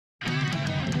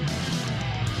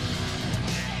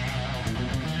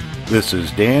This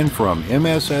is Dan from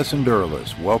MSS and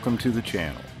Dureless. Welcome to the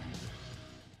channel.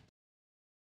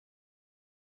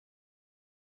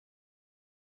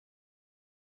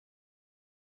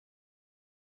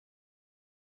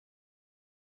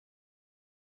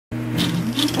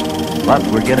 But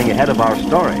we're getting ahead of our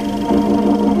story.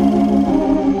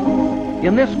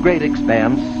 In this great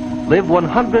expanse live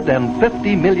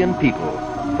 150 million people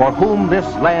for whom this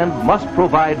land must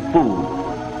provide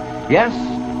food. Yes,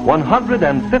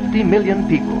 150 million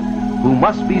people who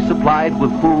must be supplied with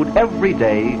food every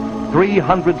day,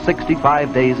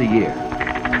 365 days a year.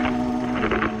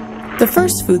 The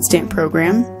first food stamp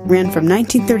program ran from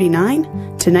 1939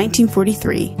 to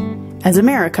 1943 as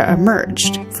America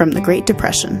emerged from the Great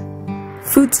Depression.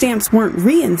 Food stamps weren't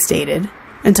reinstated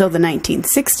until the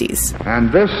 1960s.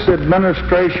 And this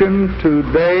administration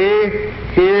today,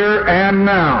 here and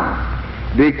now,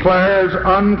 declares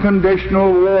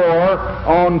unconditional war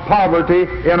on poverty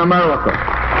in America.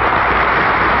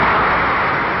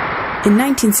 In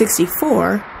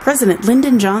 1964, President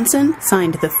Lyndon Johnson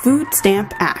signed the Food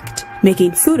Stamp Act,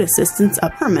 making food assistance a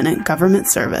permanent government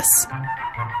service.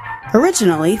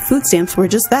 Originally, food stamps were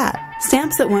just that,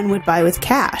 stamps that one would buy with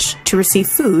cash to receive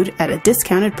food at a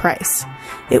discounted price.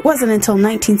 It wasn't until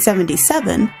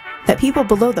 1977 that people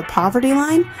below the poverty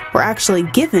line were actually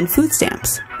given food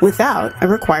stamps without a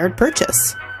required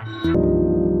purchase.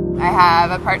 I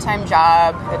have a part-time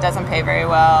job that doesn't pay very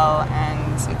well,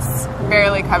 and it's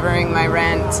barely covering my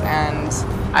rent, and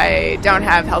I don't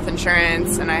have health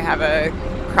insurance, and I have a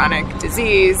chronic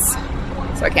disease,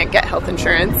 so I can't get health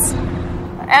insurance.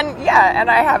 And yeah,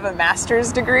 and I have a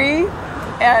master's degree,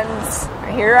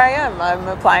 and here I am. I'm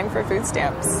applying for food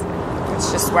stamps. It's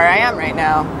just where I am right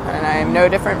now, and I'm no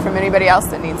different from anybody else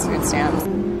that needs food stamps.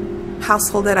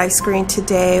 Household that I screened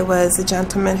today was a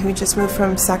gentleman who just moved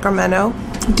from Sacramento.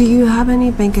 Do you have any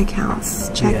bank accounts,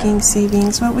 checking,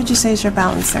 savings? What would you say is your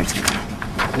balance there today?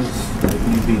 It's like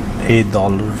maybe $8.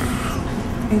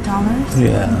 $8?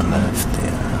 Yeah, left,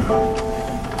 yeah.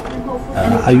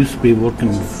 I used to be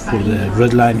working for the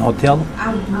Red Line Hotel.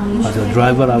 As a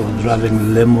driver, I was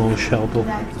driving limo, shuttle.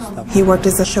 He worked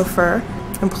as a chauffeur,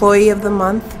 employee of the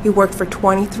month. He worked for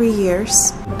 23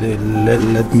 years. They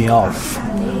let me off.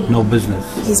 No business.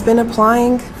 He's been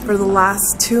applying for the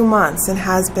last 2 months and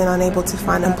has been unable to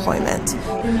find employment.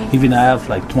 Even I have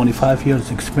like 25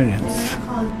 years experience.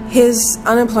 His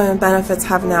unemployment benefits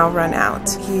have now run out.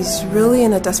 He's really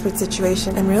in a desperate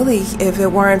situation, and really, if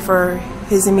it weren't for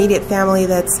his immediate family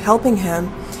that's helping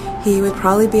him, he would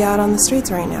probably be out on the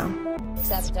streets right now.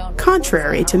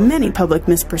 Contrary to many public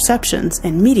misperceptions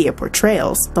and media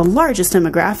portrayals, the largest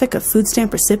demographic of food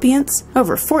stamp recipients,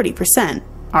 over 40%,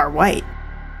 are white.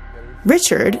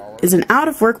 Richard is an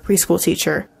out-of-work preschool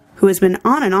teacher who has been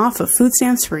on and off of food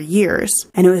stamps for years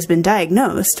and who has been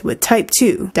diagnosed with type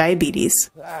 2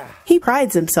 diabetes. He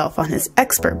prides himself on his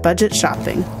expert budget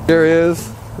shopping. Here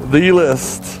is the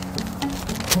list,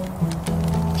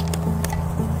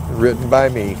 written by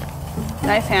me.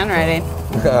 Nice handwriting.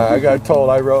 I got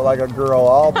told I wrote like a girl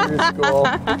all through school.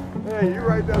 Hey, you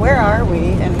write that. Where are we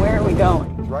and where are we going?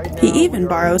 He even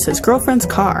borrows his girlfriend's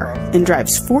car and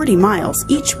drives 40 miles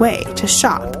each way to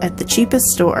shop at the cheapest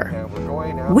store.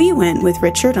 We went with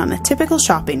Richard on a typical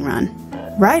shopping run,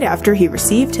 right after he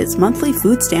received his monthly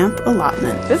food stamp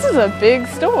allotment. This is a big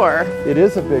store. It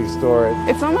is a big store.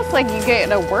 It's almost like you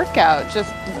get a workout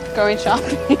just going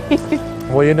shopping.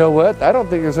 Well, you know what? I don't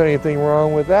think there's anything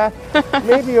wrong with that.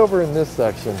 Maybe over in this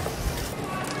section.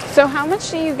 So how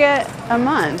much do you get a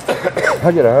month?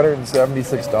 I get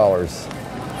 $176.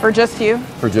 For just you?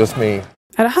 For just me.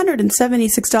 At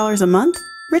 $176 a month,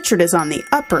 Richard is on the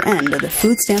upper end of the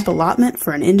food stamp allotment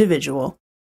for an individual.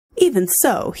 Even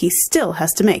so, he still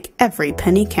has to make every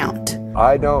penny count.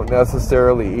 I don't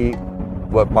necessarily eat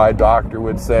what my doctor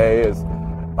would say is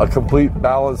a complete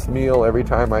balanced meal every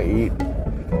time I eat.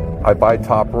 I buy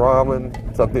top ramen,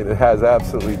 something that has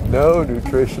absolutely no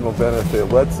nutritional benefit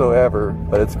whatsoever,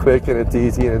 but it's quick and it's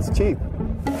easy and it's cheap.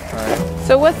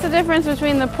 So what's the difference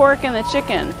between the pork and the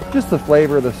chicken? Just the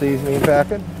flavor of the seasoning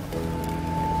packet.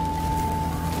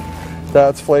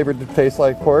 That's flavored to taste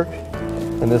like pork,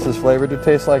 and this is flavored to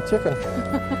taste like chicken.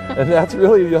 And that's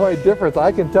really the only difference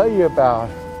I can tell you about.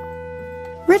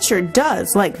 Richard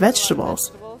does like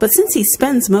vegetables, but since he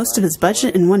spends most of his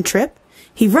budget in one trip,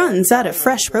 he runs out of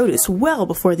fresh produce well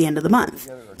before the end of the month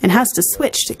and has to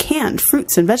switch to canned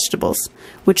fruits and vegetables,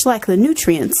 which lack the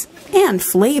nutrients and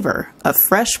flavor of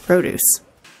fresh produce.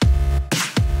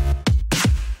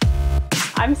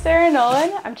 I'm Sarah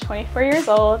Nolan, I'm 24 years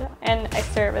old, and I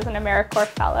serve as an AmeriCorps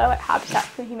Fellow at Habitat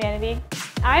for Humanity.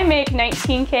 I make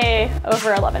 $19K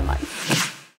over 11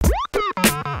 months.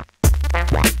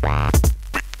 The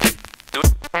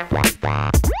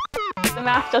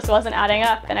math just wasn't adding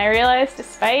up, and I realized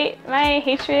despite my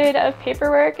hatred of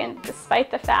paperwork and despite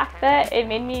the fact that it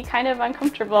made me kind of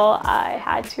uncomfortable, I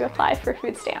had to apply for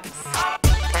food stamps.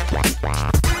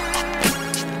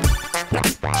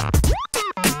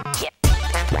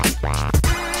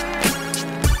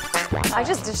 I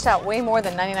just dished out way more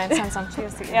than 99 cents on chia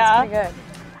seeds. Yeah. It's pretty good.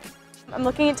 I'm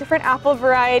looking at different apple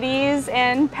varieties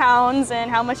and pounds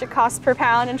and how much it costs per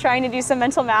pound and trying to do some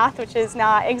mental math, which is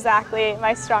not exactly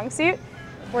my strong suit.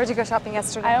 Where'd you go shopping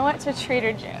yesterday? I went to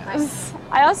Trader Joe's. Nice.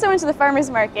 I also went to the farmer's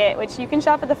market, which you can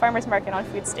shop at the farmer's market on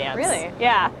food stamps. Really?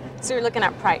 Yeah. So you're looking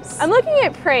at price? I'm looking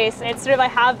at price, and it's sort of, I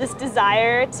have this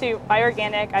desire to buy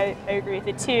organic. I agree with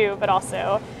it too, but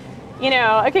also, you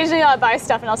know, occasionally I'll buy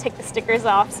stuff and I'll take the stickers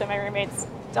off so my roommates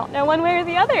don't know one way or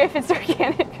the other if it's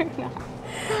organic or not.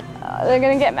 They're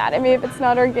gonna get mad at me if it's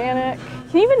not organic.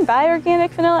 Can you even buy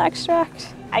organic vanilla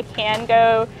extract? I can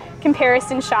go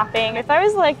comparison shopping. If I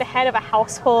was like the head of a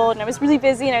household and I was really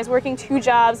busy and I was working 2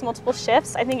 jobs, multiple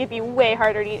shifts, I think it'd be way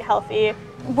harder to eat healthy.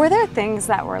 Were there things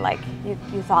that were like you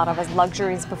thought of as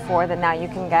luxuries before that now you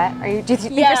can get? Do you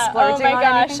think you're splurging on anything? Oh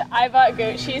my gosh, I bought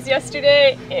goat cheese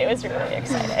yesterday. It was really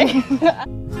exciting.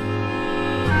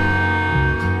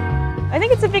 I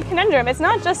think it's a big conundrum. It's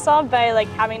not just solved by like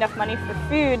having enough money for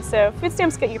food, so food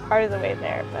stamps get you part of the way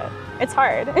there, but it's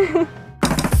hard.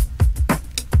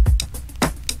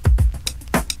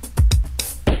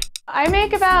 I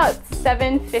make about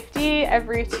 $7.50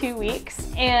 every 2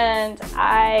 weeks, and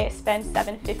I spend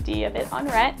 $7.50 of it on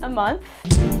rent a month.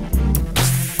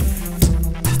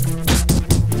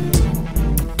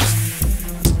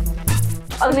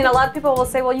 I mean, a lot of people will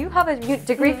say, well, you have a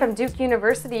degree from Duke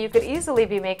University. You could easily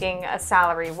be making a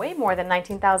salary way more than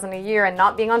 $19,000 a year and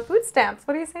not being on food stamps.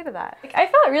 What do you say to that? I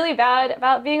felt really bad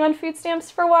about being on food stamps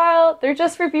for a while. They're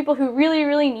just for people who really,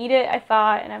 really need it, I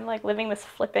thought, and I'm like living this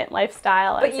flippant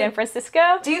lifestyle in San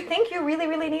Francisco. Do you think you really,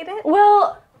 really need it?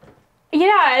 Well,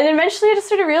 yeah, and eventually I just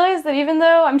sort of realized that even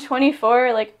though I'm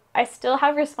 24, like, I still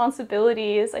have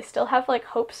responsibilities, I still have like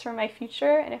hopes for my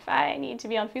future, and if I need to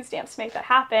be on food stamps to make that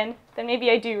happen, then maybe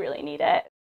I do really need it.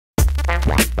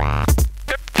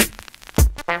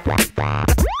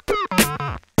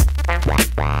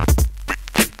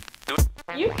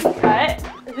 You can cut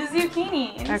the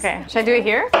zucchinis. Okay, should I do it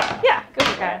here? Yeah, go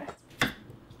for it.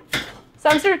 So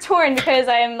I'm sort of torn because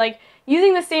I'm like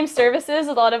using the same services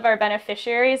with a lot of our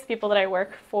beneficiaries, people that I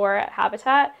work for at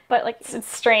Habitat, but like it's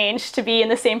strange to be in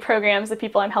the same programs the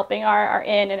people I'm helping are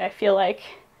in, and I feel like,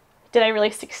 did I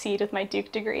really succeed with my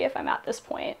Duke degree if I'm at this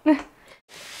point?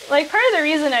 Like part of the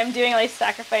reason I'm doing all these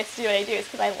sacrifices to do what I do is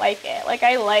because I like it. Like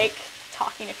I like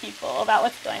talking to people about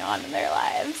what's going on in their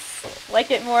lives. I like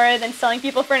it more than selling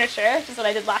people furniture, which is what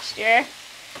I did last year.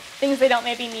 Things they don't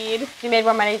maybe need. You made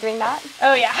more money doing that?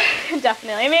 Oh yeah,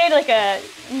 definitely. I made like a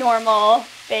normal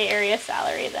Bay Area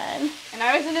salary then. And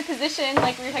I was in a position,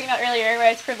 like we were talking about earlier, where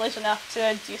I was privileged enough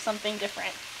to do something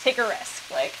different, take a risk.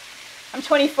 Like, I'm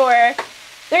 24,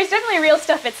 there's definitely real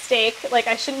stuff at stake. Like,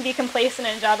 I shouldn't be complacent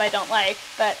in a job I don't like,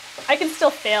 but I can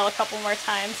still fail a couple more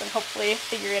times and hopefully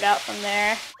figure it out from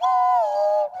there.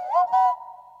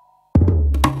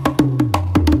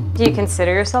 Do you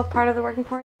consider yourself part of the working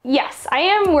poor? Yes, I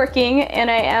am working and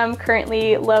I am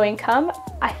currently low income.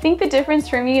 I think the difference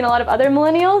for me and a lot of other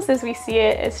millennials is we see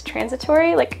it as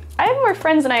transitory. Like, I have more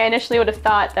friends than I initially would have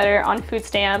thought that are on food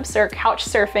stamps or couch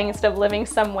surfing instead of living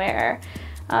somewhere.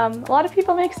 A lot of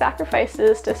people make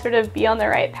sacrifices to sort of be on the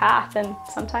right path, and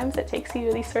sometimes it takes you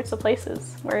to these sorts of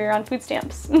places where you're on food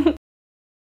stamps.